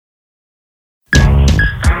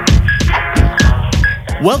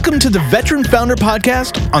Welcome to the Veteran Founder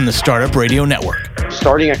Podcast on the Startup Radio Network.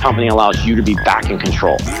 Starting a company allows you to be back in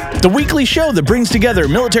control. The weekly show that brings together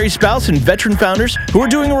military spouse and veteran founders who are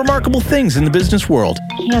doing remarkable things in the business world.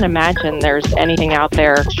 I can't imagine there's anything out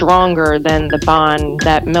there stronger than the bond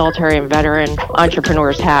that military and veteran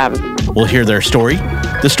entrepreneurs have. We'll hear their story,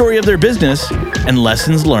 the story of their business, and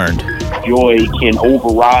lessons learned. Joy can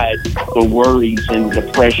override the worries and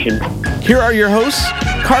depression. Here are your hosts,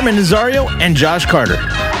 Carmen Nazario and Josh Carter.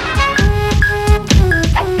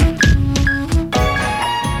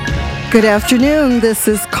 Good afternoon. This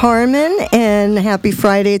is Carmen, and happy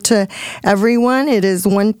Friday to everyone. It is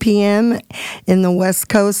 1 p.m. in the West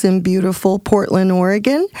Coast in beautiful Portland,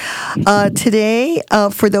 Oregon. Today,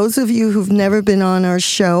 for those of you who've never been on our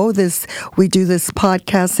show, we do this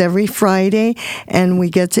podcast every Friday, and we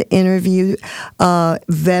get to interview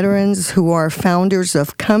veterans who are founders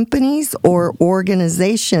of companies or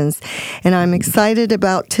organizations. And I'm excited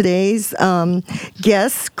about today's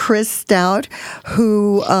guest, Chris Stout,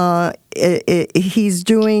 who he's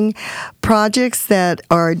doing projects that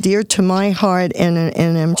are dear to my heart and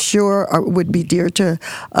I'm sure would be dear to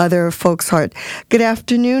other folks' heart. Good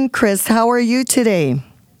afternoon, Chris. How are you today?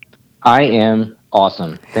 I am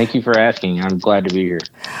awesome. Thank you for asking. I'm glad to be here.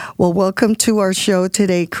 Well, welcome to our show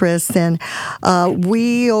today, Chris. And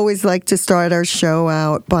we always like to start our show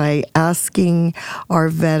out by asking our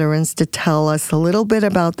veterans to tell us a little bit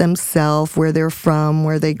about themselves, where they're from,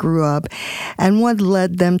 where they grew up, and what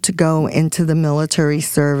led them to go into the military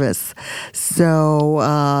service.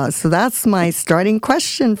 So that's my starting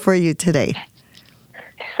question for you today.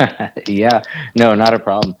 Yeah, no, not a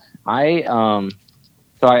problem. I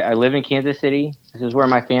live in Kansas City. This is where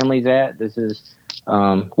my family's at. This is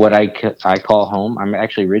what I call home. I'm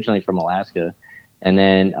actually originally from Alaska, and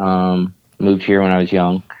then moved here when I was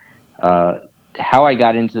young. How I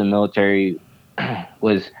got into the military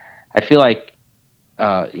was, I feel like,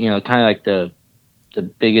 kind of like the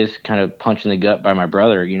biggest kind of punch in the gut by my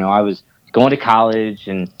brother. You know, I was going to college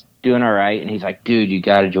and doing all right, and he's like, "Dude, you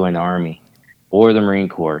got to join the Army or the Marine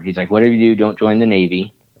Corps." He's like, "Whatever you do, don't join the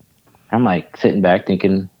Navy." I'm like sitting back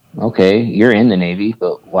thinking, okay, you're in the Navy,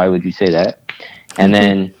 but why would you say that? And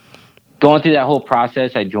then going through that whole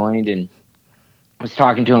process, I joined and was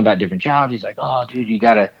talking to him about different jobs. He's like, "Oh, dude, you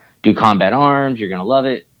got to do combat arms. You're going to love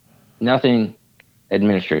it." Nothing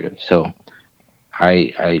administrative. So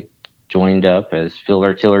I joined up as field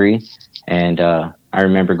artillery. And I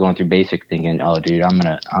remember going through basic thinking, "Oh, dude, I'm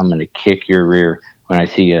going to kick your rear when I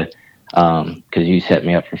see you. Because you set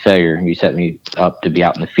me up for failure. You set me up to be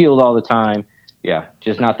out in the field all the time." Yeah,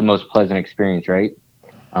 just not the most pleasant experience, right?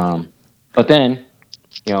 But then,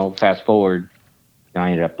 fast forward, I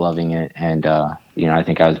ended up loving it. And, I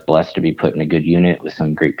think I was blessed to be put in a good unit with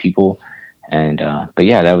some great people. And, but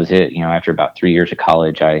yeah, that was it. After about 3 years of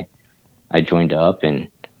college, I joined up, and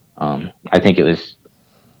I think it was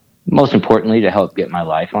most importantly to help get my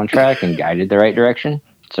life on track and guided the right direction.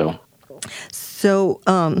 So,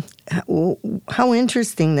 how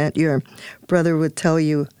interesting that your brother would tell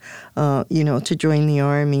you, to join the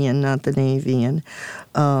Army and not the Navy. And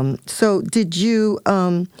so did you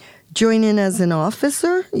join in as an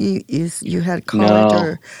officer? You had college,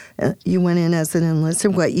 No. Or you went in as an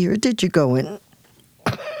enlisted? What year did you go in?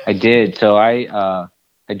 I did. So I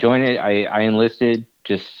joined it. I enlisted,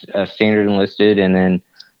 just standard enlisted, and then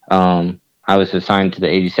I was assigned to the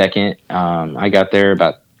 82nd. I got there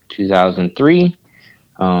about 2003,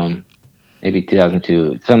 maybe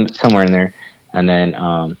 2002, somewhere in there. And then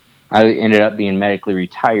I ended up being medically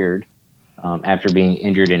retired after being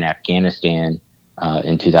injured in Afghanistan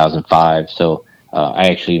in 2005. So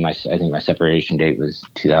I think my separation date was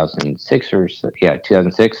 2006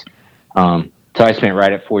 2006. So I spent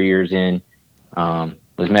right at 4 years in,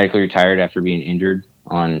 was medically retired after being injured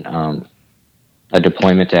on a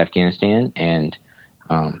deployment to Afghanistan. And,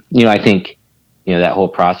 I think, that whole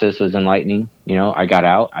process was enlightening. I got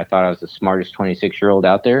out. I thought I was the smartest 26-year-old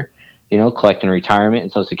out there, collecting retirement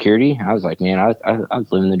and Social Security. I was like, man, I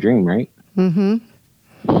was living the dream, right? Mm-hmm.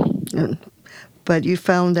 But you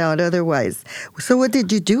found out otherwise. So what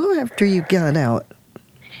did you do after you got out?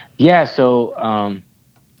 Yeah, so,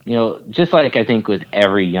 just like I think with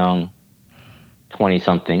every young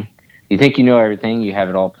 20-something, you think you know everything, you have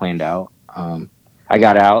it all planned out. I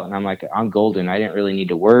got out, and I'm like, I'm golden. I didn't really need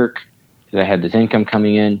to work because I had this income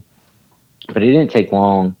coming in. But it didn't take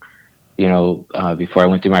long, before I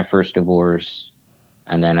went through my first divorce,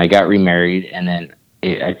 and then I got remarried, and then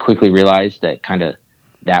I quickly realized that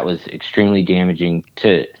that was extremely damaging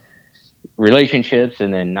to relationships,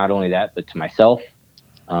 and then not only that, but to myself.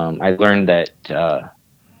 I learned that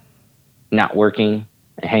not working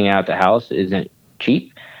and hanging out at the house isn't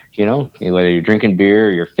cheap. Whether you're drinking beer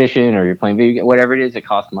or you're fishing or you're playing video games, whatever it is, it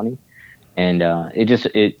costs money. And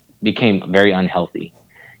it became very unhealthy.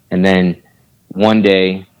 And then one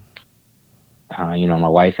day, my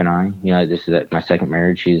wife and I, this is my second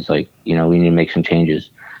marriage. She's like, we need to make some changes.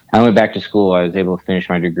 I went back to school. I was able to finish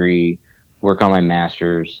my degree, work on my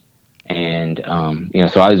master's. And,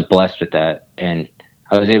 so I was blessed with that. And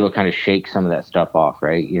I was able to kind of shake some of that stuff off,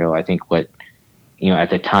 right? I think at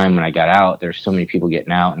the time when I got out, there's so many people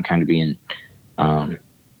getting out and kind of being,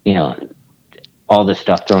 all this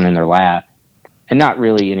stuff thrown in their lap and not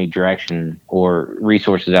really any direction or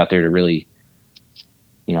resources out there to really,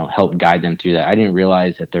 help guide them through that. I didn't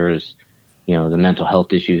realize that there was, the mental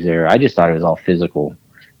health issues there. I just thought it was all physical.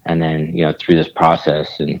 And then, through this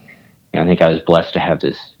process, and I think I was blessed to have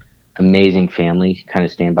this amazing family kind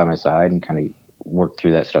of stand by my side and kind of work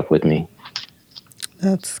through that stuff with me.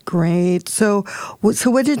 That's great. So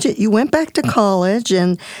what did you went back to college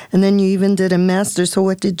and then you even did a master's. So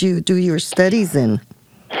what did you do your studies in?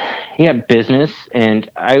 Yeah, business. And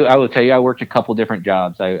I will tell you, I worked a couple different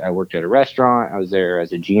jobs. I worked at a restaurant. I was there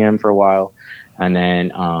as a GM for a while. And then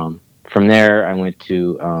from there, I went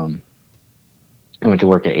to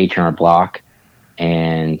work at H&R Block,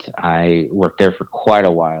 and I worked there for quite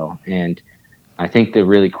a while. And I think the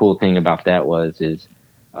really cool thing about that is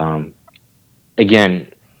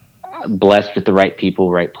again, blessed with the right people,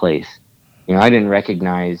 right place. I didn't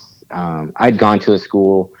recognize, I'd gone to a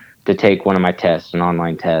school to take one of my tests, an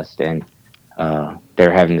online test, and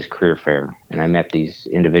they're having this career fair. And I met these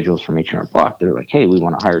individuals from H&R Block. They're like, hey, we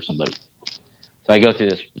want to hire somebody. So I go through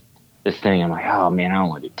this thing. I'm like, oh man, I don't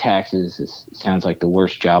want to do taxes. This sounds like the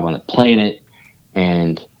worst job on the planet.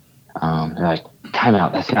 And they're like, time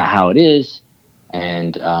out, that's not how it is.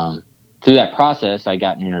 And through that process, I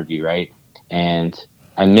got an interview, right? And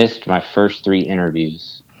I missed my first 3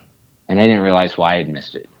 interviews, and I didn't realize why I'd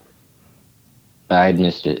missed it. But I'd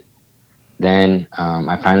missed it. Then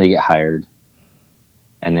I finally get hired.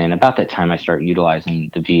 And then about that time, I start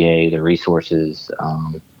utilizing the VA, the resources,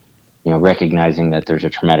 recognizing that there's a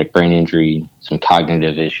traumatic brain injury, some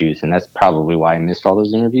cognitive issues, and that's probably why I missed all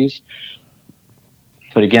those interviews.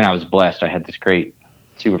 But again, I was blessed. I had this great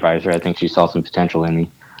supervisor. I think she saw some potential in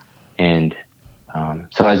me. And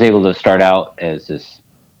so I was able to start out as this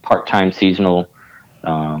part-time seasonal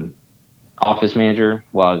office manager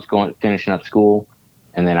while I was finishing up school.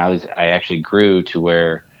 And then I actually grew to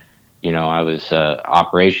where, I was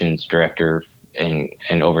operations director and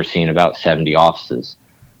overseeing about 70 offices.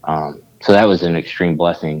 So that was an extreme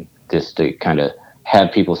blessing, just to kind of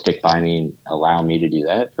have people stick by me and allow me to do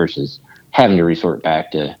that versus having to resort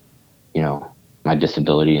back to, my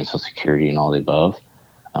disability and Social Security and all the above.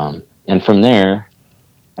 And from there,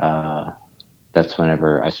 that's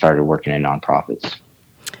whenever I started working in nonprofits.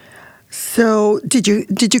 So did you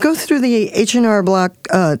go through the H&R Block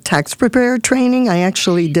tax preparer training? I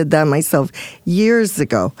actually did that myself years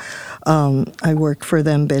ago. I worked for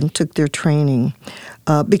them and took their training.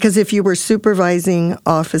 Because if you were supervising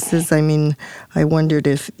offices, I wondered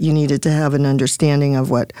if you needed to have an understanding of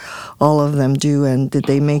what all of them do, and did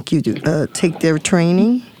they make you take their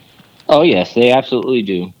training? Oh, yes, they absolutely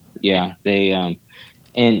do. Yeah, they,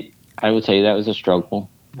 and I would say that was a struggle.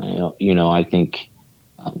 I think,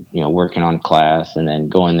 working on class and then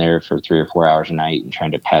going there for 3 or 4 hours a night and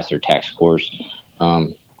trying to pass their tax course,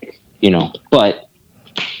 but,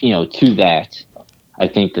 to that, I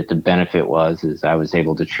think that the benefit is I was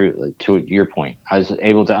able to to your point, I was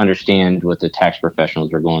able to understand what the tax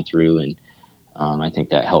professionals were going through. And I think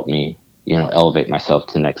that helped me, elevate myself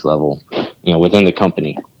to the next level, within the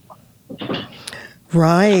company.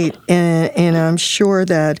 Right. And I'm sure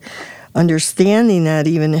that understanding that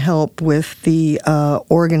even helped with the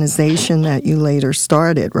organization that you later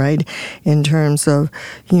started, right? In terms of,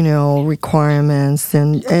 requirements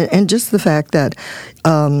and just the fact that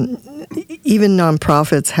even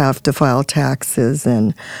nonprofits have to file taxes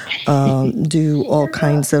and do all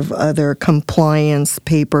kinds of other compliance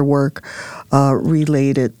paperwork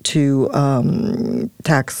related to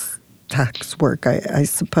tax work, I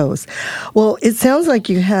suppose. Well, it sounds like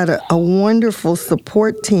you had a wonderful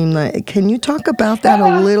support team. Can you talk about that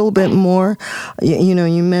a little bit more?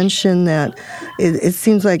 You mentioned that it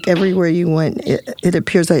seems like everywhere you went, it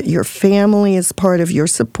appears that your family is part of your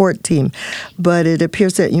support team, but it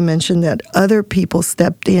appears that you mentioned that other people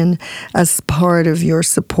stepped in as part of your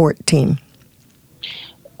support team.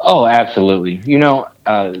 Oh, absolutely.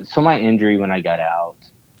 So my injury when I got out,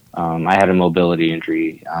 I had a mobility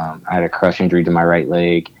injury. I had a crush injury to my right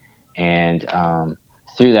leg, and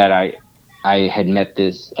through that, I had met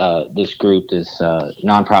this group, this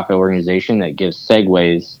nonprofit organization that gives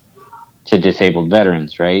Segways to disabled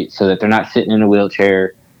veterans, right? So that they're not sitting in a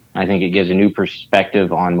wheelchair. I think it gives a new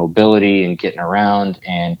perspective on mobility and getting around.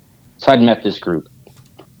 And so I'd met this group.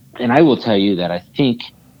 And I will tell you that I think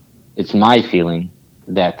it's my feeling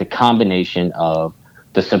that the combination of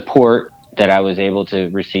the support that I was able to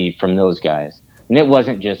receive from those guys, and it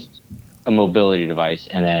wasn't just a mobility device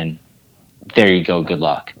and then there you go, good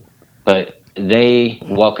luck. But they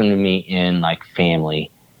welcomed me in like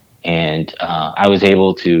family. And I was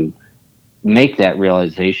able to make that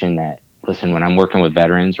realization that, listen, when I'm working with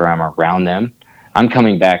veterans or I'm around them, I'm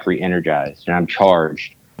coming back re-energized and I'm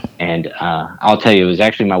charged. And I'll tell you, it was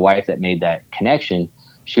actually my wife that made that connection.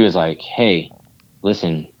 She was like, hey,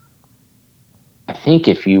 listen, I think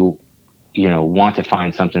if you want to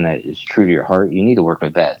find something that is true to your heart, you need to work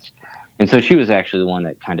with vets. And so she was actually the one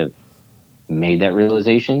that kind of made that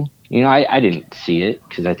realization. I didn't see it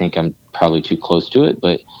because I think I'm probably too close to it,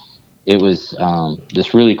 but it was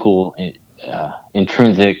this really cool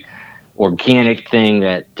intrinsic, organic thing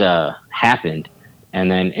that happened. And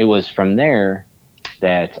then it was from there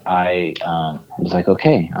that I was like,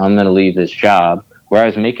 okay, I'm going to leave this job where I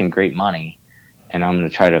was making great money, and I'm going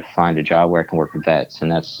to try to find a job where I can work with vets.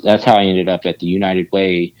 And that's how I ended up at the United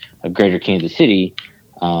Way of Greater Kansas City.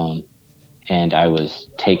 And I was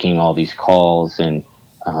taking all these calls and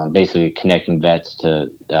basically connecting vets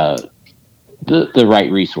to the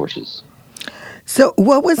right resources. So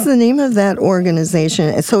what was the name of that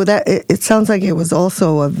organization? So that it sounds like it was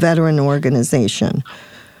also a veteran organization.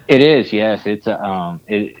 It is, yes. It's the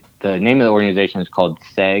name of the organization is called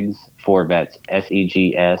SEGS for Vets,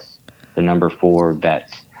 SEGS, the number 4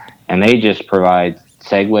 vets. And they just provide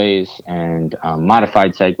segways and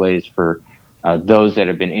modified segways for those that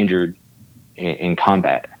have been injured in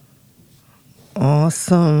combat.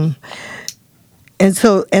 Awesome. And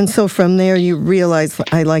so from there you realize,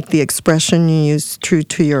 I like the expression you used, true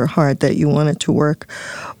to your heart, that you wanted to work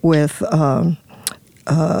with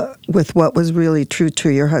what was really true to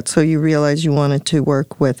your heart. So you realized you wanted to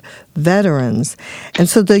work with veterans. And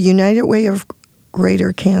so the United Way of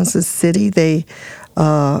Greater Kansas City, they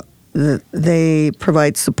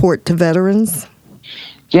provide support to veterans?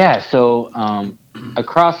 Yeah, so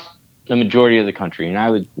across the majority of the country, and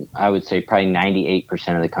I would say probably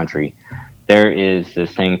 98% of the country, there is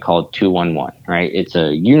this thing called 211, right? It's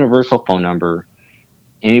a universal phone number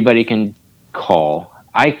anybody can call.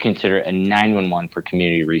 I consider it a 911 for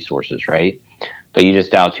community resources, right? But you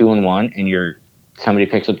just dial 211 and somebody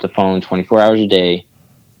picks up the phone 24 hours a day,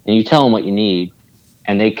 and you tell them what you need,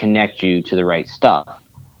 and they connect you to the right stuff.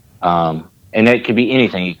 And that could be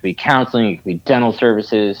anything. It could be counseling, it could be dental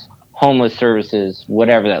services, homeless services,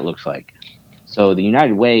 whatever that looks like. So the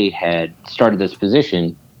United Way had started this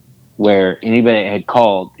position where anybody had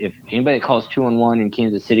called, if anybody calls 211 in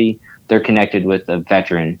Kansas City, they're connected with a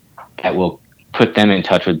veteran that will put them in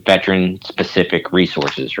touch with veteran-specific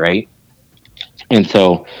resources, right? And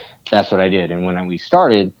so that's what I did. And when we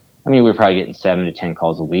started, we were probably getting 7 to 10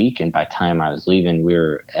 calls a week. And by the time I was leaving, we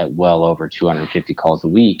were at well over 250 calls a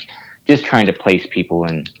week, just trying to place people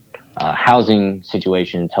in housing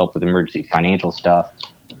situations, help with emergency financial stuff.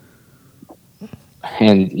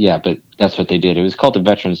 And yeah, but that's what they did. It was called the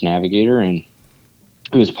Veterans Navigator, and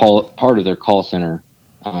it was part of their call center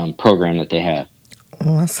program that they have.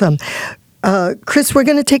 Awesome. Chris, we're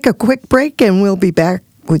going to take a quick break, and we'll be back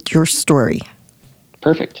with your story.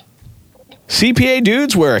 Perfect. CPA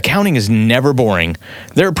Dudes, where accounting is never boring.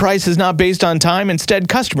 Their price is not based on time. Instead,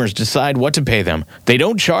 customers decide what to pay them. They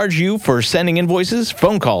don't charge you for sending invoices,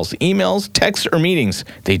 phone calls, emails, texts, or meetings.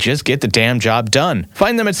 They just get the damn job done.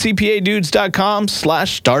 Find them at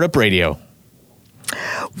cpadudes.com/startupradio.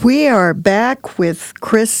 We are back with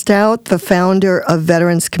Chris Stout, the founder of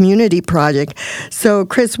Veterans Community Project. So,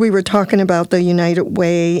 Chris, we were talking about the United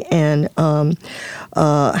Way and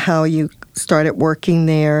how you started working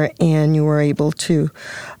there, and you were able to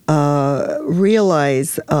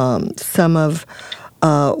realize some of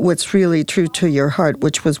what's really true to your heart,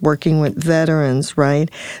 which was working with veterans, right?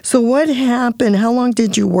 So what happened? How long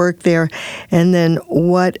did you work there? And then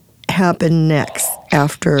what happened next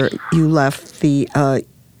after you left the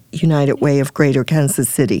United Way of Greater Kansas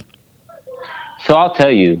City? So I'll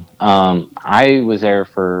tell you, I was there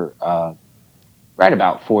for right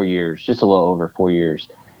about 4 years, just a little over 4 years.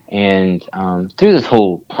 And through this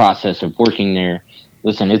whole process of working there,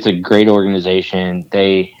 listen, it's a great organization.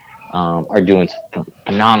 They are doing a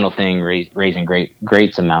phenomenal thing, raising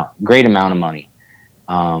great amount of money.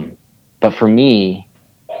 But for me,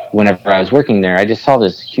 whenever I was working there, I just saw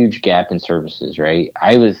this huge gap in services, right?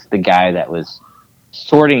 I was the guy that was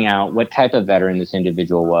sorting out what type of veteran this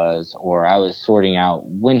individual was, or I was sorting out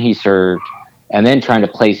when he served, and then trying to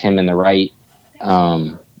place him in the right,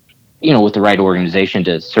 with the right organization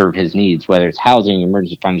to serve his needs, whether it's housing,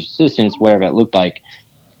 emergency financial assistance, whatever it looked like.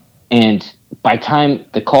 And by the time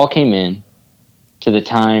the call came in to the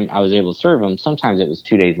time I was able to serve him, sometimes it was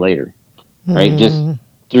 2 days later, right? Just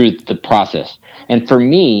through the process. And for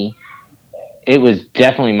me, it was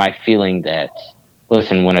definitely my feeling that,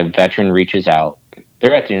 listen, when a veteran reaches out,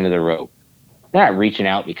 they're at the end of the rope. They're not reaching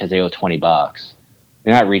out because they owe $20.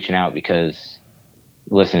 They're not reaching out because,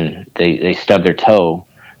 listen, they stubbed their toe.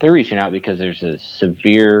 They're reaching out because there's a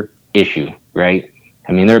severe issue, right?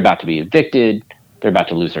 I mean, they're about to be evicted. They're about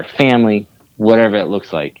to lose their family, whatever it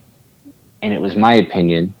looks like. And it was my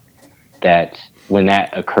opinion that when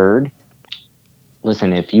that occurred,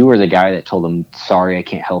 listen, if you were the guy that told them, sorry, I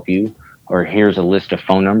can't help you, or here's a list of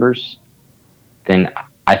phone numbers, then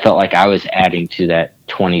I felt like I was adding to that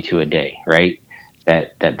 22 a day, right?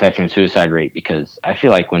 That veteran suicide rate, because I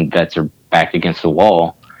feel like when vets are backed against the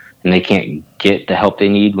wall and they can't get the help they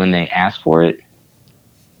need when they ask for it,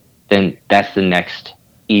 then that's the next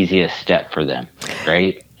easiest step for them,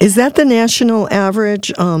 right? Is that the national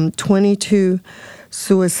average, 22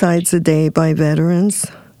 suicides a day by veterans?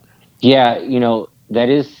 Yeah, that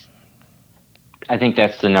is, I think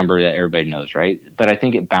that's the number that everybody knows, right? But I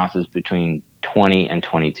think it bounces between 20 and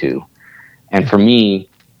 22. And for me,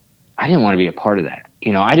 I didn't want to be a part of that.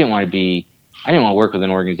 I didn't want to work with an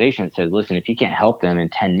organization that says, listen, if you can't help them in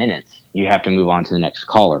 10 minutes, you have to move on to the next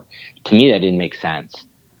caller. To me, that didn't make sense.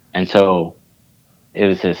 And so it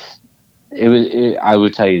was I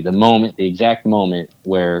would tell you the exact moment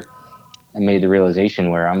where I made the realization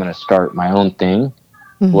where I'm going to start my own thing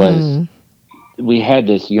was we had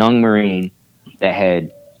this young Marine that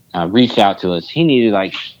had reached out to us. He needed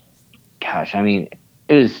it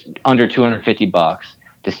was under $250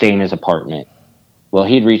 to stay in his apartment. Well,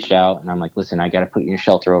 he'd reached out and I'm like, listen, I got to put you in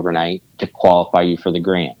shelter overnight to qualify you for the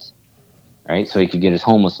grant, right? So he could get his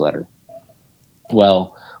homeless letter.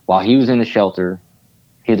 Well, while he was in the shelter,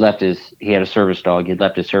 he had a service dog. He'd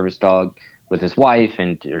left his service dog with his wife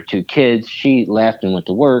and their 2 kids. She left and went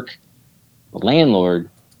to work. The landlord,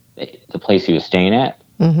 the place he was staying at,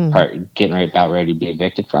 getting about ready to be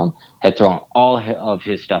evicted from, had thrown all of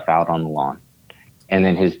his stuff out on the lawn. And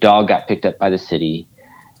then his dog got picked up by the city.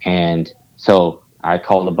 And so I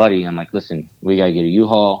called a buddy. I'm like, listen, we got to get a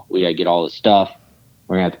U-Haul. We got to get all this stuff.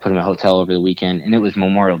 We're going to have to put him in a hotel over the weekend. And it was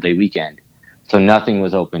Memorial Day weekend. So nothing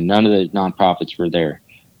was open. None of the nonprofits were there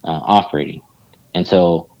operating. And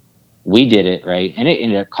so we did it, right? And it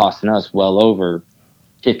ended up costing us well over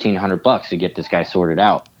 $1,500 to get this guy sorted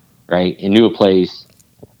out, right? Into a place,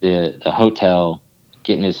 the hotel,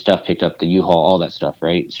 getting his stuff picked up, the U-Haul, all that stuff,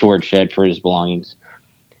 right? Storage shed for his belongings.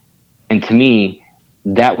 And to me,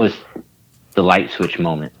 that was the light switch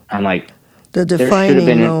moment. I'm like, the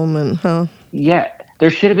defining moment, huh? Yeah, there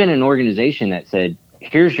should have been an organization that said,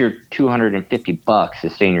 here's your $250 to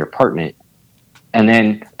stay in your apartment, and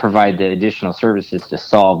then provide the additional services to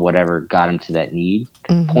solve whatever got him to that need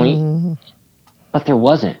point. But there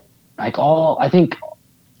wasn't. I think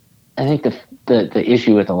the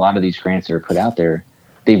issue with a lot of these grants that are put out there,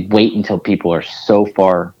 they wait until people are so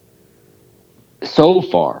far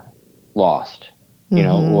lost,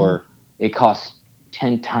 or it costs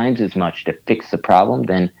 10 times as much to fix the problem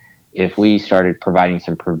than if we started providing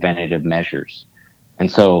some preventative measures.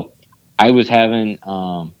 And so I was having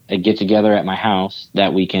a get together at my house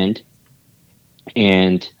that weekend,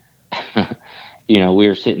 and we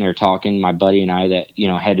were sitting there talking, my buddy and I, that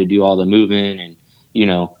had to do all the moving and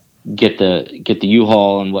get the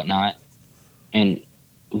U-Haul and whatnot, and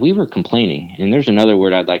we were complaining. And there's another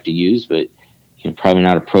word I'd like to use, but probably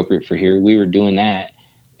not appropriate for here. We were doing that,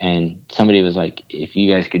 and somebody was like, "If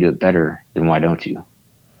you guys could do it better, then why don't you?"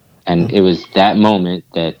 And it was that moment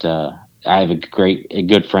that I have a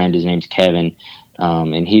good friend. His name's Kevin,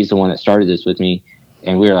 and he's the one that started this with me.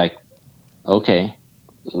 And we were like, okay,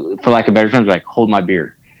 for lack of better terms, like, hold my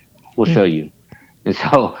beer. We'll show you. And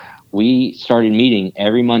so we started meeting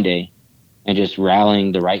every Monday and just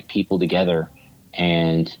rallying the right people together.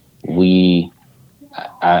 And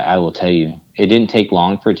I will tell you, it didn't take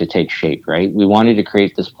long for it to take shape, right? We wanted to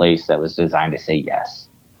create this place that was designed to say yes,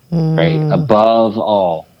 right? Above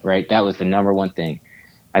all, right? That was the number one thing.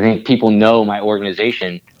 I think people know my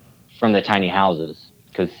organization from the tiny houses,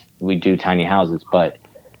 because we do tiny houses, but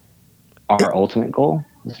our ultimate goal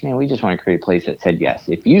is, man, we just want to create a place that said, yes,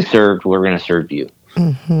 if you served, we're going to serve you.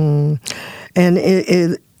 And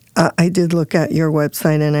I did look at your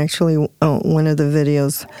website, and actually one of the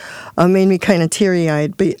videos made me kind of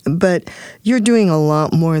teary-eyed, but you're doing a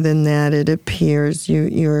lot more than that, it appears.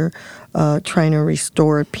 You're trying to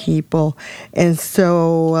restore people. And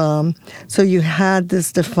so you had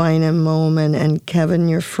this defining moment, and Kevin,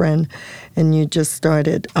 your friend, and you just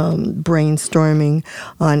started brainstorming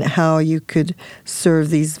on how you could serve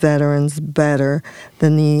these veterans better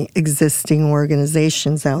than the existing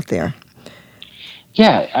organizations out there.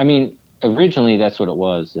 Yeah, I mean, originally that's what it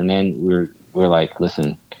was, and then we're like,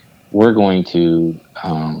 listen, we're going to,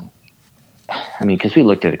 because we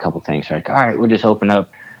looked at a couple things, like, all right, we'll just open up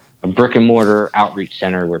a brick and mortar outreach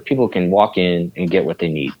center where people can walk in and get what they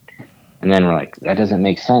need. And then we're like, that doesn't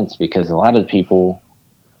make sense, because a lot of the people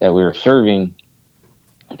that we were serving,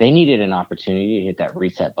 they needed an opportunity to hit that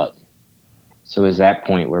reset button. So it was that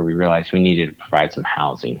point where we realized we needed to provide some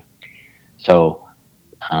housing. So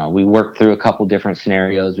we worked through a couple different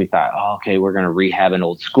scenarios. We thought, okay, we're going to rehab an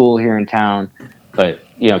old school here in town. But,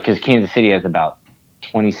 because Kansas City has about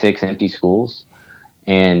 26 empty schools.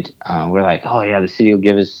 And we're like, oh, yeah, the city will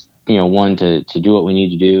give us, one to do what we need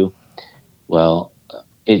to do. Well,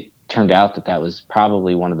 it turned out that was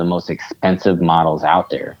probably one of the most expensive models out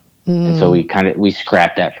there. And so we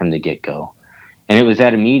scrapped that from the get-go. And it was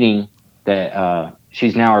at a meeting that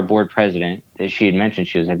she's now our board president, that she had mentioned.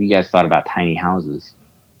 She was, have you guys thought about tiny houses?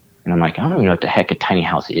 And I'm like, I don't even know what the heck a tiny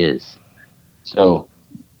house is. So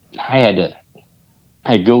I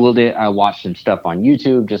Googled it. I watched some stuff on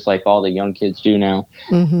YouTube, just like all the young kids do now.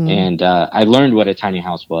 Mm-hmm. And I learned what a tiny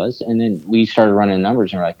house was. And then we started running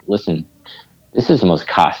numbers, and we're like, listen, this is the most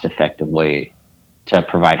cost-effective way to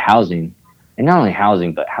provide housing. And not only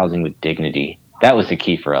housing, but housing with dignity. That was the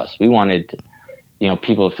key for us. We wanted,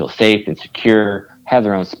 people to feel safe and secure, have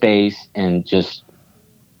their own space, and just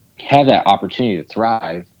have that opportunity to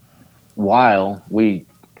thrive while we,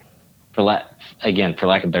 for lack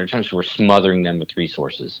of better terms, we're smothering them with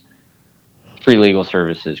resources, free legal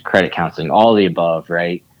services, credit counseling, all the above,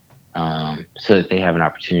 right? So that they have an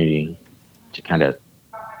opportunity to kind of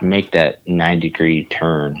make that 9-degree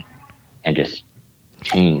turn and just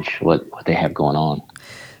change what they have going on.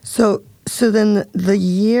 So then the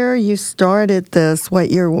year you started this,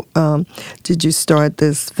 what year did you start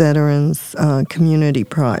this Veterans Community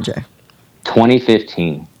Project?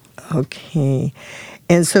 2015. Okay.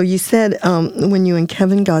 And so you said when you and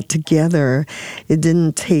Kevin got together, it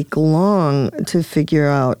didn't take long to figure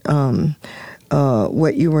out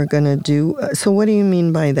what you were going to do. So what do you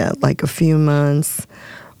mean by that? Like a few months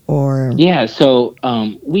or? Yeah, so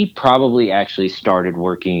we probably actually started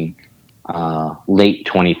working late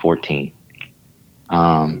 2014.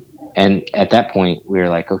 And at that point, we were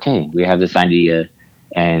like, okay, we have this idea.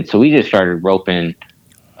 And so we just started roping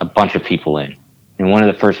a bunch of people in. And one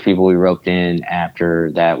of the first people we roped in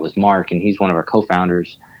after that was Mark, and he's one of our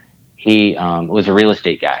co-founders. He was a real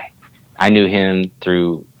estate guy. I knew him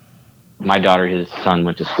through my daughter, his son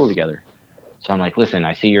went to school together. So I'm like, listen,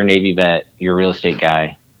 I see you're a Navy vet, you're a real estate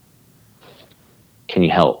guy. Can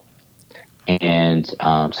you help? And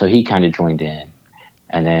so he kind of joined in.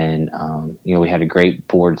 And then, we had a great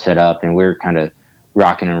board set up, and we were kind of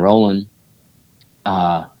rocking and rolling.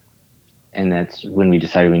 And that's when we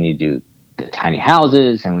decided we need to do the tiny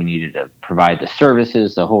houses, and we needed to provide the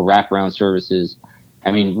services, the whole wraparound services.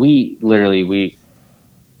 I mean,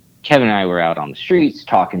 Kevin and I were out on the streets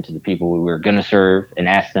talking to the people we were going to serve and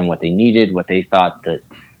asked them what they needed, what they thought that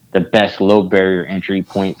the best low barrier entry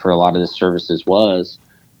point for a lot of the services was.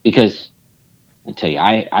 Because I tell you,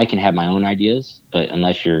 I can have my own ideas, but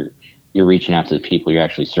unless you're reaching out to the people you're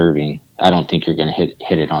actually serving, I don't think you're going to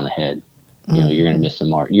hit it on the head. Mm-hmm. You're going to miss the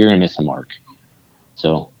mark. You're going to miss the mark.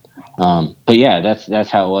 So, but yeah, that's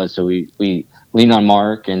how it was. So we leaned on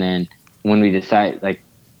Mark, and then when we decided, like,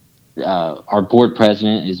 our board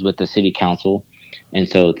president is with the city council, and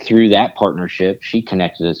so through that partnership, she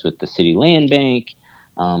connected us with the city land bank,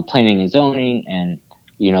 planning and zoning, and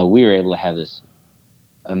we were able to have this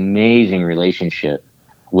amazing relationship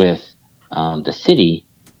with the city,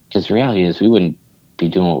 because the reality is we wouldn't be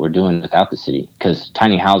doing what we're doing without the city, because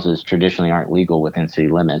tiny houses traditionally aren't legal within city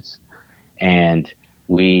limits, and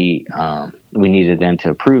we needed them to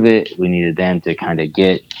approve it. We needed them to kind of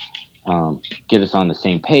get us on the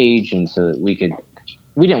same page, and so that we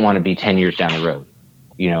didn't want to be 10 years down the road,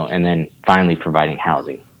 and then finally providing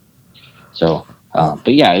housing. So,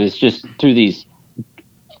 but yeah, it was just through these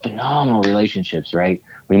phenomenal relationships, right?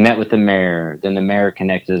 We met with the mayor, then the mayor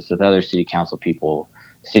connected us with other city council people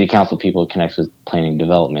connect with planning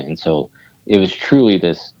development. And so it was truly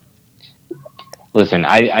this, listen,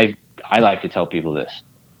 I like to tell people this.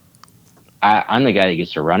 I'm the guy that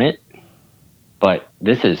gets to run it, but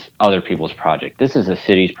this is other people's project. This is the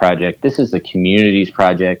city's project. This is the community's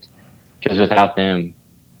project, because without them,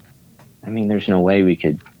 I mean, there's no way we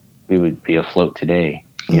would be afloat today.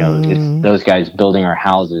 It's those guys building our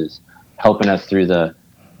houses, helping us through the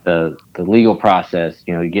legal process,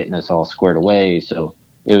 getting us all squared away. So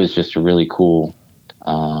it was just a really cool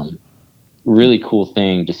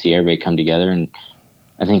thing to see everybody come together. And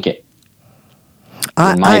I think in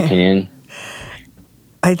my opinion,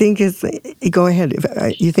 I think it's, go ahead.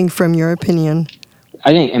 You think from your opinion?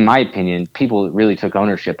 I think in my opinion, people really took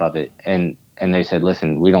ownership of it and they said,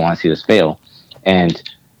 listen, we don't want to see this fail. And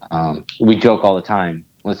we joke all the time,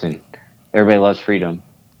 listen, everybody loves freedom.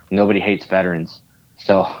 Nobody hates veterans.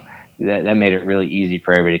 So that made it really easy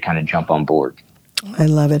for everybody to kind of jump on board. I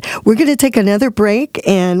love it. We're going to take another break,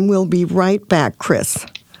 and we'll be right back, Chris.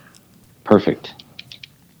 Perfect.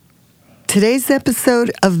 Today's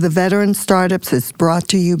episode of The Veteran Startups is brought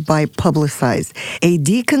to you by Publicize, a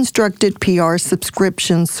deconstructed PR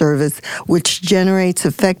subscription service which generates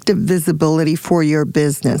effective visibility for your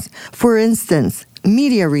business. For instance,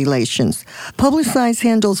 media relations. Publicize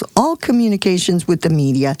handles all communications with the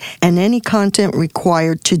media and any content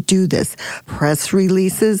required to do this, press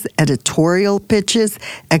releases, editorial pitches,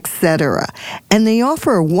 etc. And they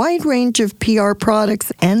offer a wide range of PR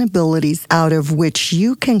products and abilities out of which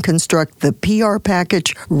you can construct the PR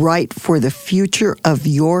package right for the future of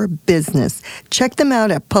your business. Check them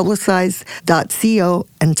out at publicize.co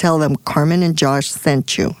and tell them Carmen and Josh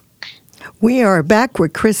sent you. We are back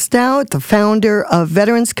with Chris Stout, the founder of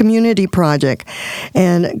Veterans Community Project.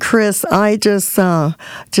 And Chris, I just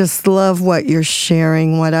love what you're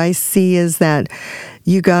sharing. What I see is that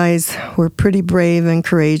you guys were pretty brave and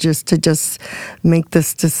courageous to just make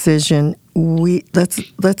this decision.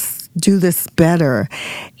 Let's do this better.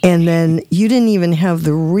 And then you didn't even have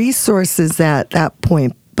the resources at that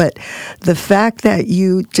point. But the fact that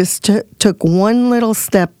you just took one little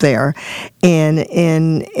step there and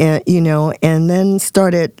then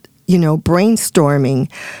started, brainstorming,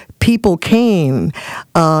 people came.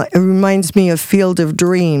 It reminds me of Field of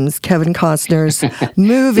Dreams, Kevin Costner's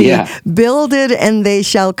movie, Yeah. Build it and they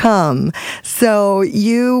shall come. So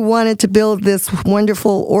you wanted to build this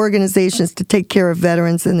wonderful organizations to take care of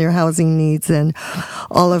veterans and their housing needs and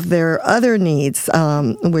all of their other needs,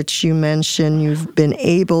 which you mentioned you've been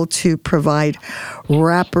able to provide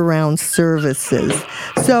wraparound services.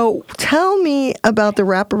 So tell me about the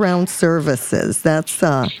wraparound services. That's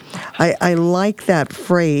I like that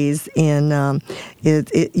phrase. And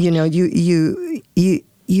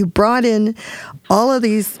you brought in all of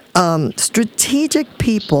these strategic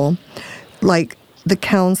people, like the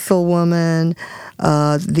councilwoman,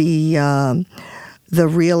 the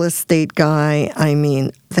real estate guy. I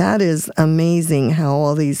mean, that is amazing how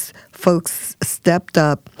all these folks stepped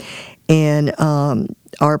up and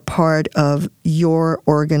are part of your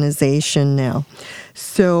organization now.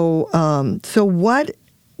 So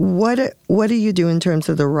what do you do in terms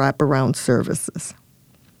of the wraparound services?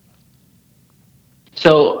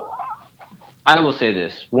 So I will say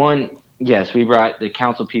this. One, yes, we brought the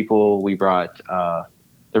council people. We brought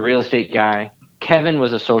the real estate guy. Kevin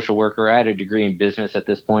was a social worker. I had a degree in business at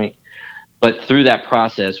this point. But through that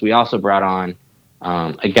process, we also brought on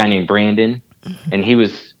a guy named Brandon, and he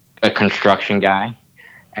was a construction guy.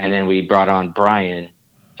 And then we brought on Brian.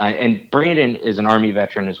 And Brandon is an Army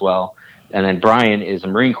veteran as well. And then Brian is a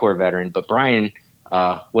Marine Corps veteran, but Brian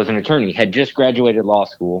was an attorney, had just graduated law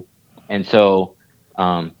school. And so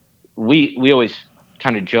we always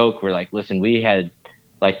kind of joke, we're like, listen, we had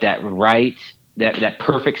like that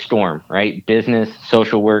perfect storm, right? Business,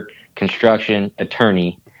 social work, construction,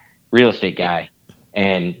 attorney, real estate guy.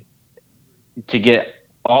 And to get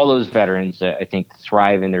all those veterans that I think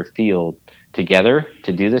thrive in their field together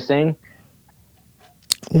to do this thing,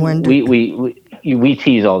 we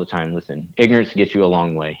tease all the time. Listen, ignorance gets you a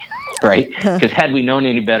long way, right? Because had we known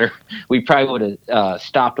any better, we probably would have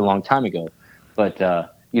stopped a long time ago. But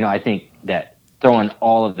I think that throwing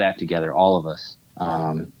all of that together, all of us,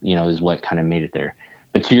 is what kind of made it there.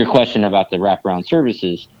 But to your question about the wraparound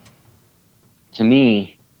services, to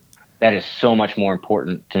me, that is so much more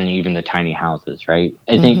important than even the tiny houses, right?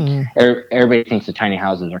 I think everybody thinks the tiny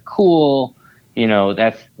houses are cool.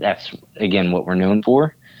 That's again what we're known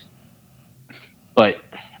for. But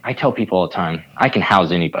I tell people all the time, I can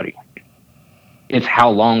house anybody. It's how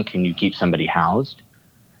long can you keep somebody housed?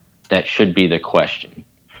 That should be the question,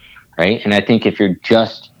 right? And I think if you're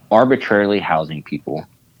just arbitrarily housing people,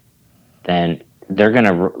 then they're going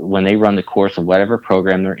to, when they run the course of whatever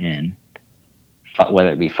program they're in,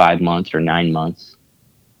 whether it be 5 months or 9 months,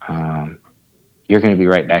 you're going to be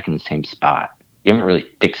right back in the same spot. You haven't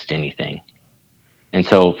really fixed anything. And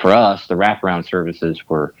so for us, the wraparound services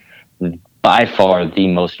were by far the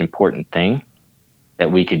most important thing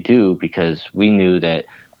that we could do, because we knew that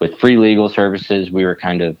with free legal services, we were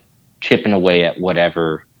kind of chipping away at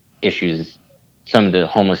whatever issues some of the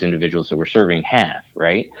homeless individuals that we're serving have,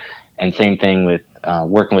 right? And same thing with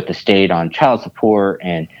working with the state on child support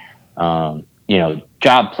and,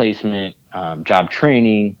 job placement, job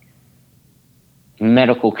training,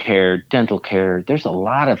 medical care, dental care. There's a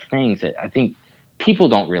lot of things that I think people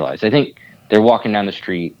don't realize. I think they're walking down the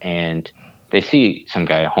street and they see some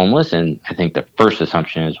guy homeless, and I think the first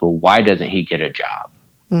assumption is, well, why doesn't he get a job?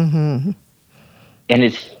 Mm-hmm. And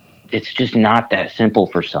it's just not that simple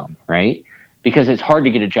for some, right? Because it's hard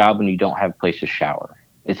to get a job when you don't have a place to shower.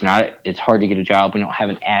 It's hard to get a job when you don't have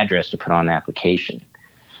an address to put on an application.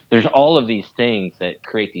 There's all of these things that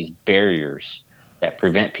create these barriers that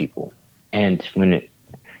prevent people. And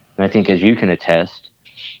I think, as you can attest,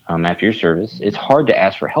 after your service, it's hard to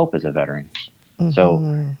ask for help as a veteran. Mm-hmm.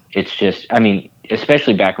 So it's just,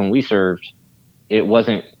 especially back when we served, it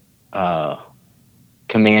wasn't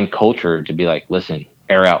command culture to be like, listen,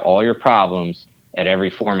 air out all your problems at every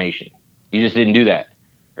formation. You just didn't do that,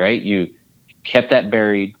 right? You kept that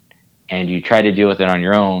buried and you tried to deal with it on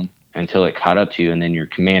your own until it caught up to you. And then your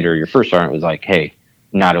commander, your first sergeant, was like, hey,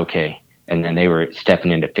 not okay. And then they were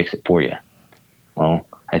stepping in to fix it for you. Well,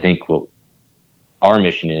 I think what our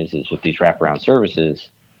mission is with these wraparound services,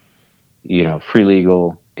 free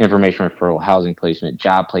legal, information referral, housing placement,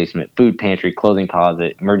 job placement, food pantry, clothing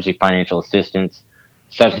closet, emergency financial assistance,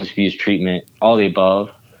 substance abuse treatment, all the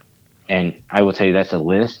above. And I will tell you that's a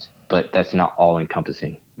list, but that's not all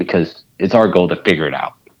encompassing because it's our goal to figure it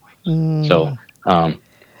out. So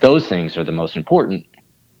those things are the most important,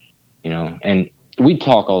 and we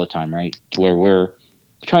talk all the time, right? Where we're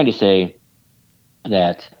trying to say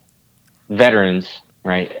that veterans,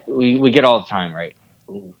 right? We get all the time, right?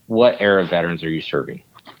 What era of veterans are you serving?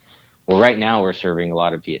 Well, right now we're serving a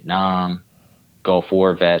lot of Vietnam, Gulf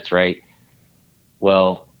War vets, right?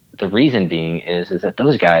 Well, the reason being is that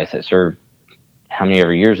those guys that served how many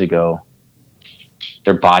ever years ago,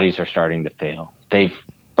 their bodies are starting to fail. They've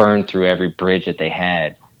burned through every bridge that they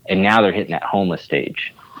had, and now they're hitting that homeless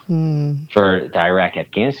stage. For the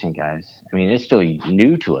Iraq-Afghanistan guys, it's still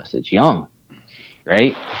new to us. It's young,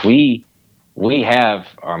 right? We have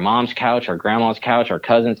our mom's couch, our grandma's couch, our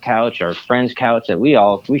cousin's couch, our friend's couch that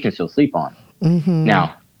we can still sleep on. Mm-hmm.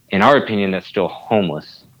 Now, in our opinion, that's still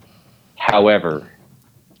homeless. However,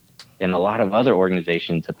 in a lot of other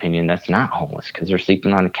organizations' opinion, that's not homeless because they're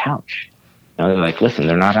sleeping on a couch. They're like, listen,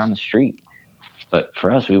 they're not on the street. But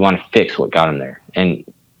for us, we want to fix what got them there. And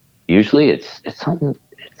usually it's something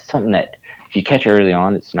that if you catch it early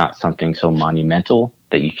on, it's not something so monumental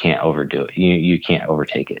that you can't overdo it. You can't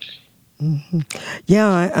overtake it. Mm-hmm.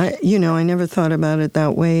 Yeah, I never thought about it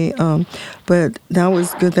that way. But that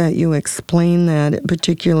was good that you explained that,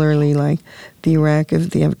 particularly like the Iraq of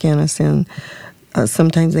the Afghanistan.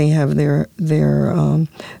 Sometimes they have their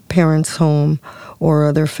parents home or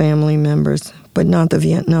other family members, but not the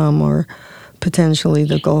Vietnam or potentially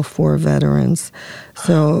the Gulf War veterans.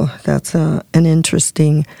 So that's an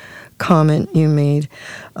interesting comment you made.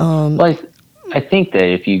 Well, I think that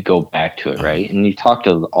if you go back to it, right, and you talk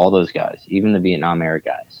to all those guys, even the Vietnam era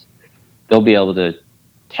guys, they'll be able to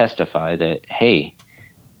testify that, hey,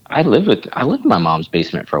 I lived in my mom's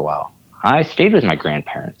basement for a while. I stayed with my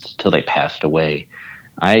grandparents till they passed away.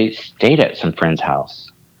 I stayed at some friend's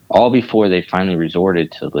house, all before they finally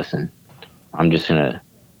resorted to, listen, I'm just going to,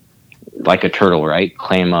 like a turtle, right,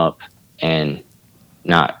 clam up and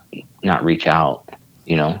not reach out,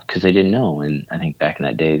 because they didn't know. And I think back in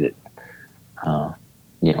that day that,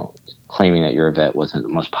 claiming that you're a vet wasn't the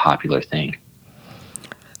most popular thing.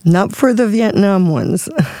 Not for the Vietnam ones.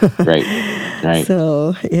 Right.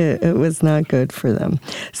 So it was not good for them.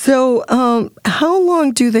 So how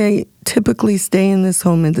long do they typically stay in this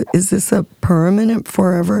home? Is this a permanent,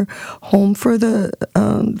 forever home for the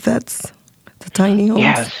vets, the tiny homes?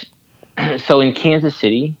 Yes. So in Kansas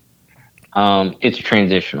City, it's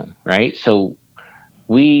transitional, right? So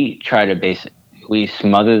we try to we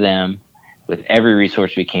smother them with every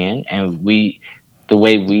resource we can. And the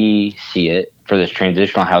way we see it for this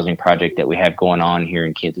transitional housing project that we have going on here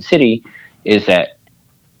in Kansas City is that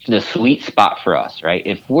the sweet spot for us, right?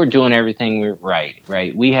 If we're doing everything right,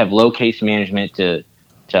 we have low case management to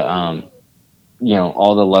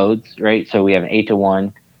all the loads, right? So we have an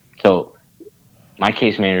 8-to-1. So my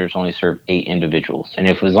case managers only serve 8 individuals. And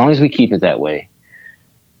as long as we keep it that way,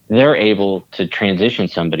 they're able to transition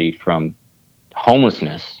somebody from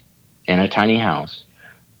homelessness in a tiny house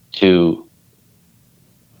to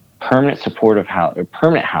permanent supportive house or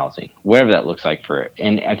permanent housing, whatever that looks like for it.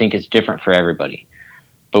 And I think it's different for everybody.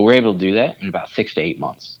 But we're able to do that in about 6 to 8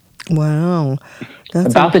 months. Wow.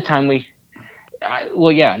 About the time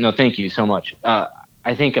Thank you so much.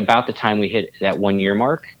 I think about the time we hit that 1 year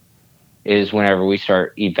mark is whenever we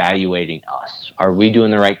start evaluating us. Are we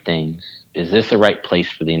doing the right things? Is this the right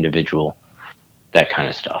place for the individual? That kind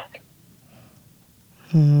of stuff.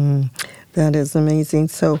 That is amazing.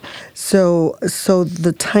 So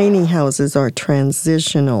the tiny houses are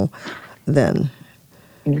transitional then?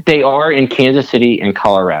 They are in Kansas City and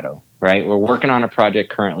Colorado, right? We're working on a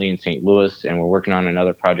project currently in St. Louis, and we're working on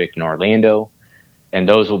another project in Orlando, and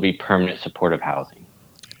those will be permanent supportive housing.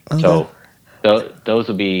 Okay. So those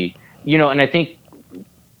will be, and I think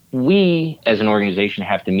we as an organization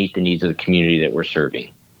have to meet the needs of the community that we're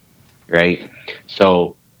serving, right?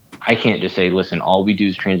 So I can't just say, listen, all we do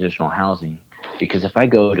is transitional housing, because if I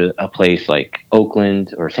go to a place like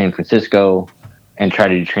Oakland or San Francisco and try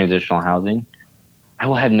to do transitional housing, I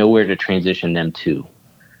will have nowhere to transition them to,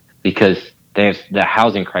 because the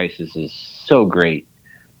housing crisis is so great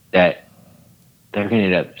that they're going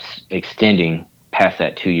to end up extending past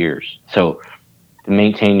that 2 years. So to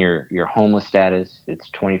maintain your homeless status, it's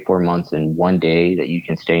 24 months and 1 day that you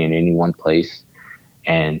can stay in any one place.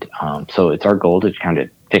 And so it's our goal to kind of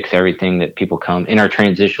fix everything that people come in our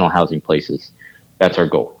transitional housing places. That's our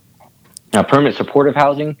goal. Now, permanent supportive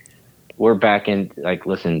housing, we're back in,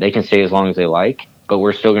 listen, they can stay as long as they like, but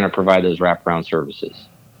we're still going to provide those wraparound services.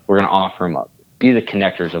 We're going to offer them up, be the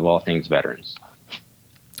connectors of all things veterans.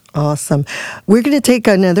 Awesome. We're going to take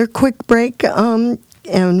another quick break, and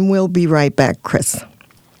we'll be right back, Chris.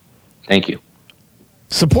 Thank you.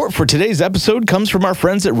 Support for today's episode comes from our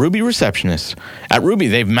friends at Ruby Receptionists. At Ruby,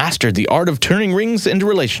 they've mastered the art of turning rings into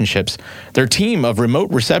relationships. Their team of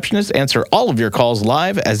remote receptionists answer all of your calls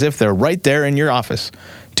live as if they're right there in your office.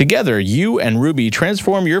 Together, you and Ruby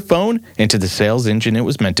transform your phone into the sales engine it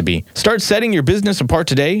was meant to be. Start setting your business apart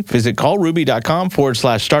today. Visit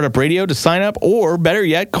callruby.com/startup radio to sign up, or better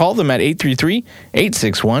yet, call them at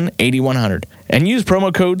 833-861-8100 and use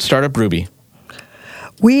promo code StartupRuby.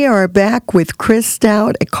 We are back with Chris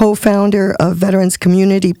Stout, a co-founder of Veterans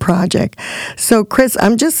Community Project. So, Chris,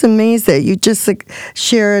 I'm just amazed that you just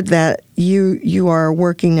shared that you are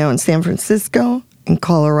working now in San Francisco, in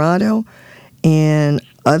Colorado, and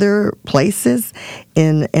other places,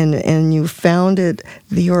 and you founded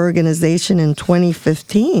the organization in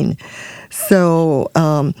 2015. So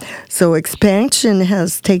expansion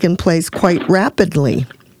has taken place quite rapidly.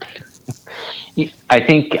 I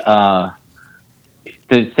think the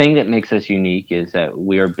thing that makes us unique is that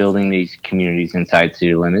we are building these communities inside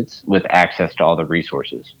city limits with access to all the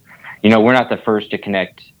resources. We're not the first to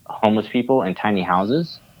connect homeless people in tiny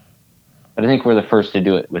houses, but I think we're the first to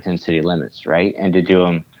do it within city limits, right? And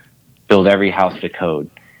to build every house to code.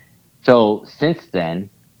 So since then,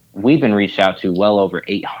 we've been reached out to well over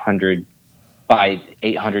 800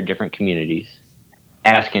 different communities,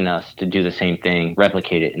 asking us to do the same thing,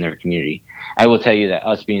 replicate it in their community. I will tell you that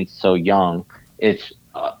us being so young, it's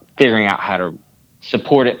figuring out how to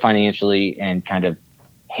support it financially and kind of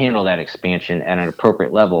handle that expansion at an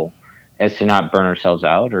appropriate level, as to not burn ourselves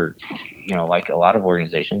out, or, like a lot of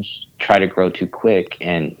organizations, try to grow too quick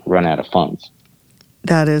and run out of funds.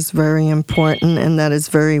 That is very important, and that is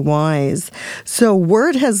very wise. So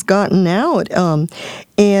word has gotten out,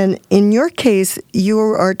 and in your case, you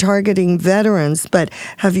are targeting veterans, but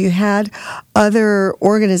have you had other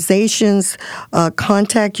organizations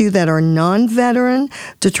contact you that are non-veteran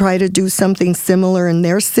to try to do something similar in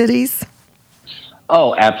their cities?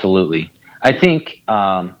 Oh, absolutely. I think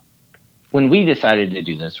when we decided to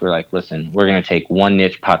do this, we're like, listen, we're going to take one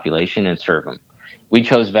niche population and serve them. We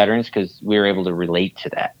chose veterans because we were able to relate to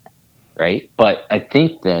that, right? But I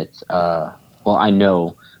think that, I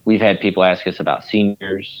know we've had people ask us about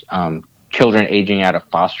seniors, children aging out of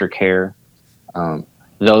foster care,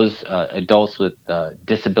 those adults with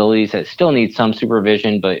disabilities that still need some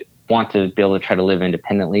supervision but want to be able to try to live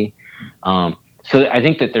independently. So I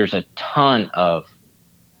think that there's a ton of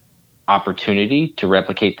opportunity to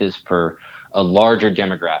replicate this for a larger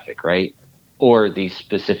demographic, right? Or these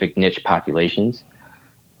specific niche populations.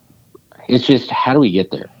 It's just, how do we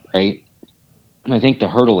get there, right? And I think the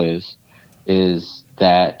hurdle is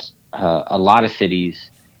that a lot of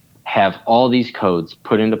cities have all these codes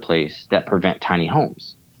put into place that prevent tiny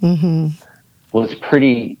homes. Mm-hmm. Well, it's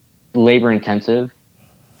pretty labor intensive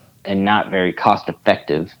and not very cost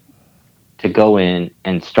effective to go in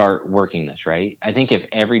and start working this, right? I think if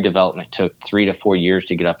every development took 3 to 4 years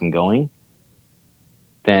to get up and going,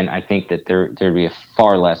 then I think that there'd be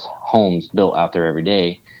far less homes built out there every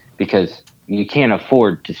day, because you can't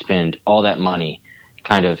afford to spend all that money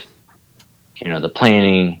kind of, the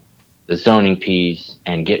planning, the zoning piece,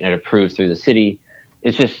 and getting it approved through the city.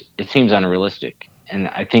 It seems unrealistic. And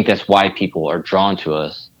I think that's why people are drawn to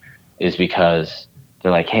us, is because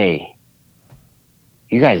they're like, hey,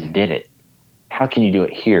 you guys did it. How can you do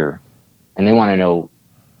it here? And they want to know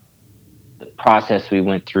the process we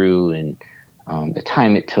went through and the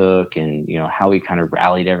time it took, and how we kind of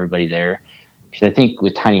rallied everybody there. Because I think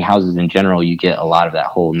with tiny houses in general, you get a lot of that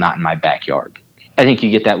whole not in my backyard. I think you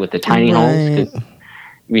get that with the tiny homes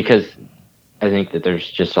because I think that there's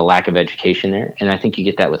just a lack of education there. And I think you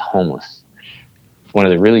get that with homeless. One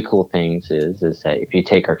of the really cool things is that if you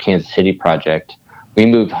take our Kansas City project, we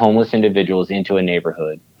moved homeless individuals into a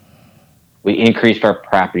neighborhood. We increased our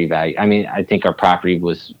property value. I mean, I think our property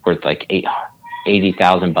was worth like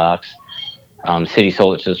 $80,000. City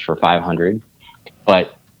sold it to us for $500,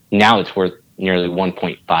 but now it's worth nearly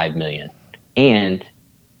 $1.5 million. And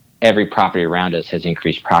every property around us has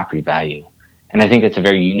increased property value. And I think that's a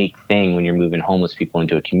very unique thing when you're moving homeless people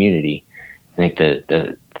into a community. I think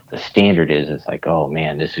the standard is like, oh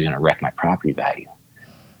man, this is going to wreck my property value.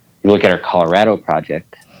 You look at our Colorado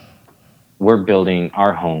project, we're building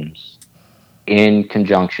our homes in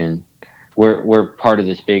conjunction. We're part of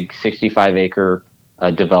this big 65-acre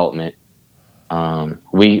development.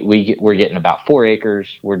 We're getting about 4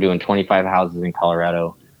 acres. We're doing 25 houses in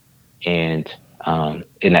Colorado, and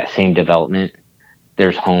in that same development,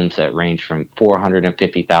 there's homes that range from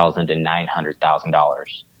 $450,000 to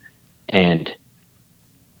 $900,000, and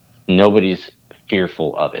nobody's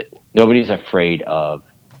fearful of it. Nobody's afraid of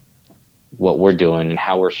what we're doing and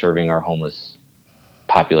how we're serving our homeless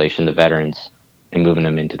population, the veterans, and moving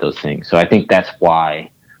them into those things. So I think that's why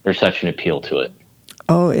there's such an appeal to it.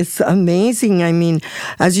 Oh, it's amazing. I mean,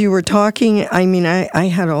 as you were talking, I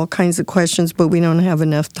had all kinds of questions, but we don't have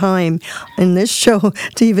enough time in this show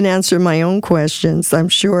to even answer my own questions. I'm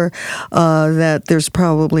sure that there's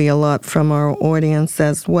probably a lot from our audience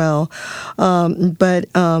as well.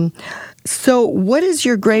 So what is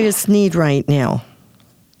your greatest need right now?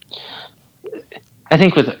 I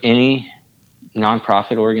think with any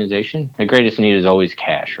nonprofit organization, the greatest need is always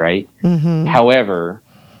cash, right? Mm-hmm. However,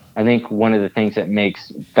 I think one of the things that makes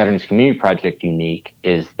Veterans Community Project unique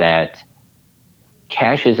is that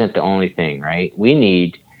cash isn't the only thing, right? We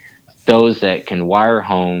need those that can wire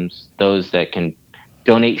homes, those that can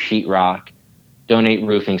donate sheetrock, donate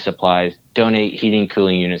roofing supplies, donate heating,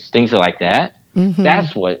 cooling units, things like that. Mm-hmm.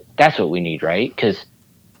 That's what we need, right? Because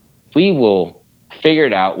we will figure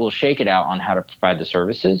it out, we'll shake it out on how to provide the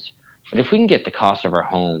services. But if we can get the cost of our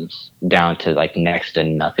homes down to like next to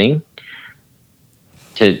nothing,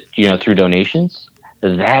 to through donations,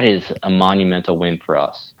 that is a monumental win for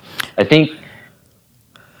us. I think,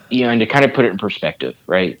 and to kind of put it in perspective,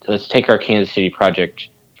 right? Let's take our Kansas City project,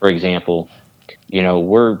 for example.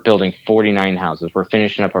 We're building 49 houses. We're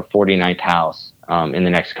finishing up our 49th house in the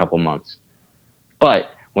next couple months.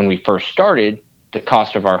 But when we first started, the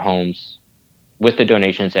cost of our homes with the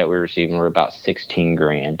donations that we're receiving were about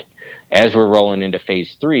 $16,000. As we're rolling into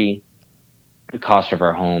phase 3, the cost of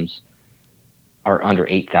our homes are under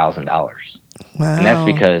 $8,000. Wow. And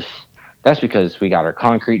that's because we got our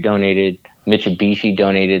concrete donated, Mitsubishi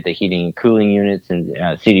donated the heating and cooling units, and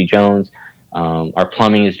C.D. Jones. Our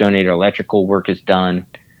plumbing is donated, our electrical work is done,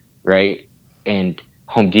 right? And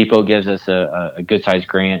Home Depot gives us a good-sized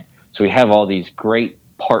grant. So we have all these great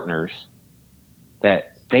partners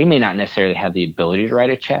that they may not necessarily have the ability to write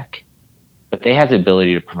a check, but they have the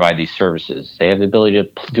ability to provide these services. They have the ability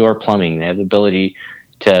to do our plumbing. They have the ability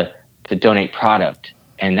to donate product.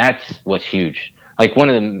 And that's what's huge. Like, one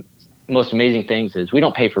of the most amazing things is we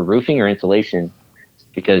don't pay for roofing or insulation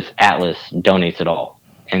because Atlas donates it all.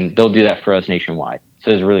 And they'll do that for us nationwide.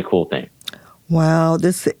 So it's a really cool thing. Wow,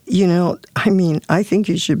 I think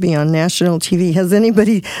you should be on national TV. Has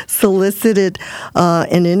anybody solicited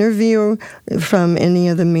an interview from any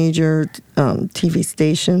of the major TV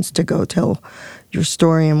stations to go tell your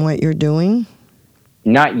story and what you're doing?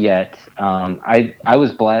 Not yet. I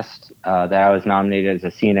was blessed that I was nominated as a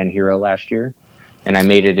CNN Hero last year, and I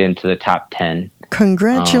made it into the top 10.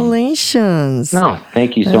 Congratulations.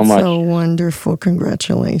 Thank you so much. That's so wonderful.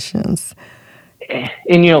 Congratulations.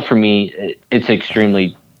 And, for me, it's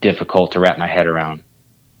extremely difficult to wrap my head around,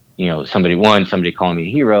 somebody calling me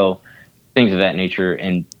a hero, things of that nature,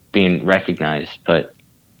 and being recognized. But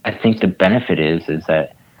I think the benefit is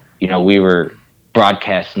that, we were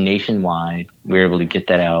broadcast nationwide. We were able to get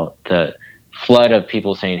that out. The flood of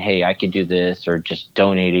people saying, hey, I could do this, or just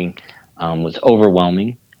donating was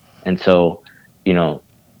overwhelming. And so, to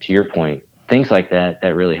your point, things like that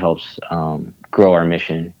really helps grow our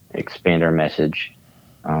mission, expand our message,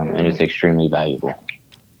 and it's extremely valuable.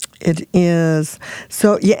 It is.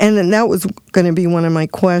 So, yeah, and then that was going to be one of my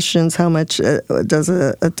questions. How much does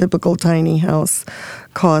a typical tiny house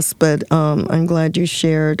cost? But I'm glad you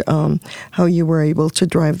shared how you were able to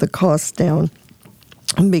drive the cost down.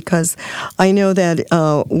 Because I know that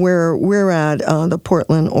where we're at, the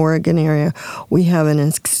Portland, Oregon area, we have an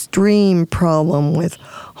extreme problem with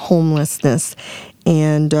homelessness.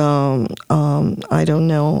 And I don't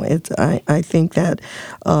know. I think that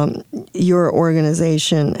your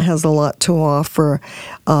organization has a lot to offer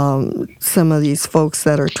some of these folks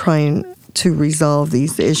that are trying to resolve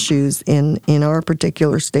these issues in our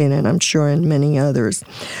particular state, and I'm sure in many others.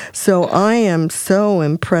 So I am so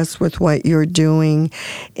impressed with what you're doing,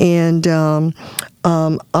 and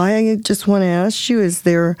I just want to ask you: is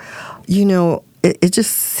there, it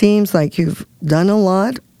just seems like you've done a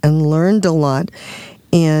lot and learned a lot.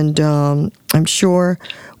 And I'm sure,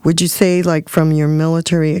 would you say, like, from your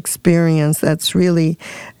military experience, that's really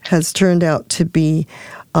has turned out to be,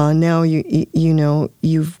 now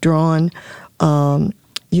you've drawn,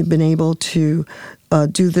 you've been able to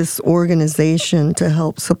do this organization to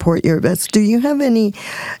help support your vets. Do you have any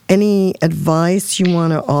advice you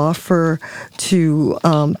want to offer to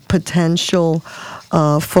potential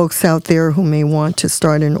folks out there who may want to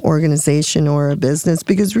start an organization or a business?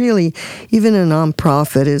 Because really, even a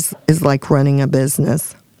nonprofit is like running a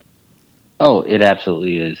business. Oh, it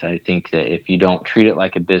absolutely is. I think that if you don't treat it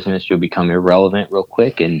like a business, you'll become irrelevant real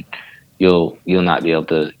quick, and you'll not be able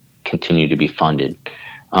to continue to be funded.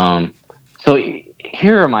 So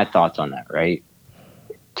here are my thoughts on that, right?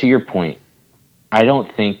 To your point, I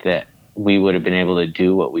don't think that we would have been able to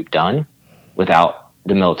do what we've done without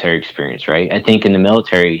the military experience, right? I think in the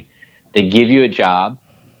military, they give you a job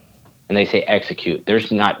and they say execute.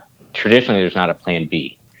 Traditionally, there's not a plan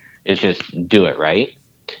B. It's just do it, right?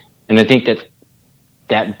 And I think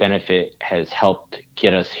that benefit has helped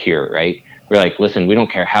get us here, right? We're like, listen, we don't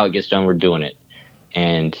care how it gets done, we're doing it.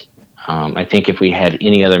 And I think if we had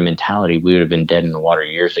any other mentality, we would have been dead in the water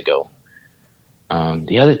years ago.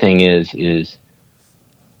 The other thing is,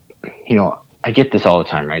 I get this all the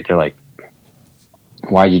time, right? They're like,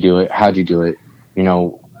 why'd you do it? How'd you do it?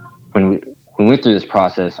 When we went through this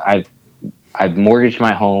process, I've mortgaged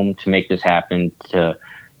my home to make this happen.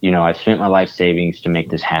 I've spent my life savings to make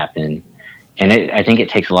this happen. And I think it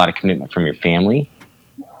takes a lot of commitment from your family.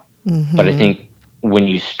 Mm-hmm. But I think when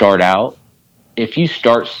you start out, if you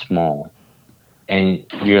start small and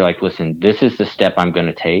you're like, listen, this is the step I'm going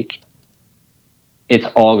to take, it's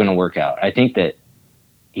all going to work out. I think that,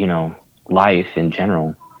 life in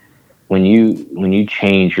general, when you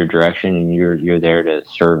change your direction and you're there to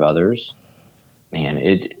serve others, man,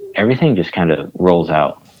 everything just kind of rolls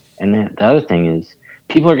out. And then the other thing is,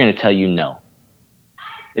 people are going to tell you no.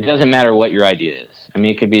 It doesn't matter what your idea is. I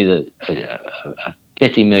mean, it could be a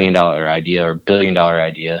 $50 million idea or $1 billion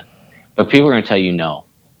idea, but people are going to tell you no.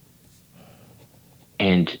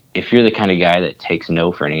 And if you're the kind of guy that takes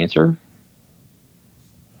no for an answer,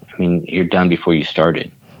 I mean, you're done before you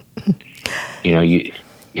started. You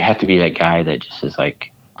have to be that guy that just is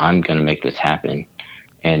like, I'm going to make this happen.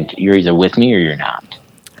 And you're either with me or you're not.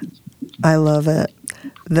 I love it.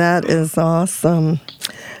 That is awesome.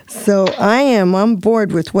 So I am on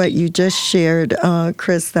board with what you just shared,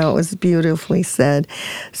 Chris. That was beautifully said.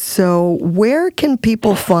 So where can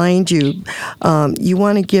people find you? You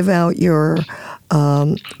want to give out your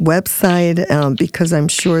website because I'm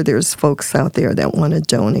sure there's folks out there that want to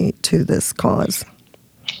donate to this cause.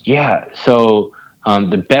 Yeah. So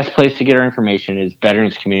the best place to get our information is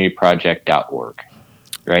veteranscommunityproject.org,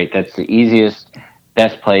 right? That's the easiest,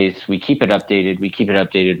 best place. We keep it updated. We keep it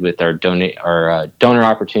updated with our donor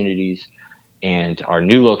opportunities and our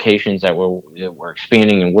new locations that we're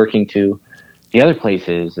expanding and working to. The other place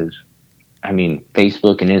is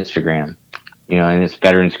Facebook and Instagram, and it's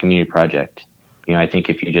Veterans Community Project. I think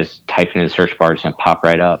if you just type into the search bar, it's going to pop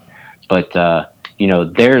right up. But,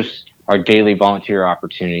 there's our daily volunteer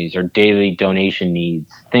opportunities, our daily donation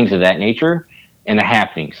needs, things of that nature, and the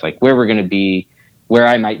happenings, like where we're going to be, where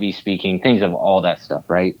I might be speaking, things of all that stuff,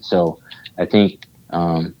 right? So I think,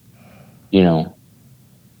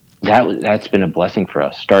 that's been a blessing for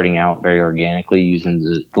us, starting out very organically using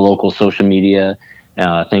the local social media,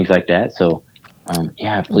 things like that. So,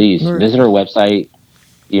 please visit our website,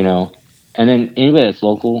 and then anybody that's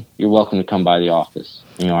local, you're welcome to come by the office.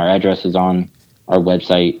 Our address is on our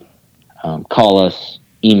website. Call us,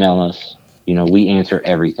 email us. We answer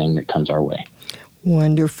everything that comes our way.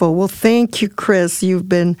 Wonderful. Well, thank you, Chris. You've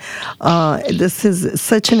been, this is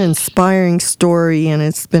such an inspiring story, and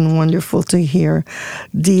it's been wonderful to hear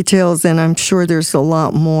details, and I'm sure there's a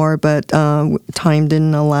lot more, but time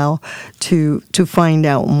didn't allow to find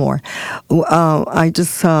out more. I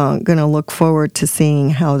just going to look forward to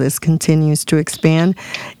seeing how this continues to expand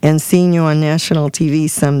and seeing you on national TV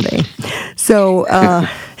someday. So,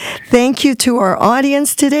 thank you to our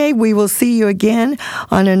audience today. We will see you again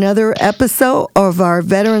on another episode of our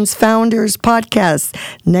Veterans Founders podcast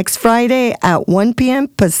next Friday at 1 p.m.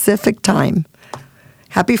 Pacific time.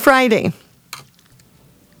 Happy Friday.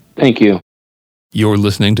 Thank you. You're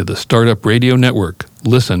listening to the Startup Radio Network.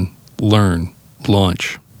 Listen, learn,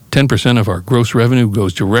 launch. 10% of our gross revenue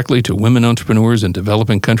goes directly to women entrepreneurs in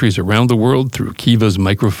developing countries around the world through Kiva's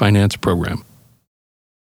microfinance program.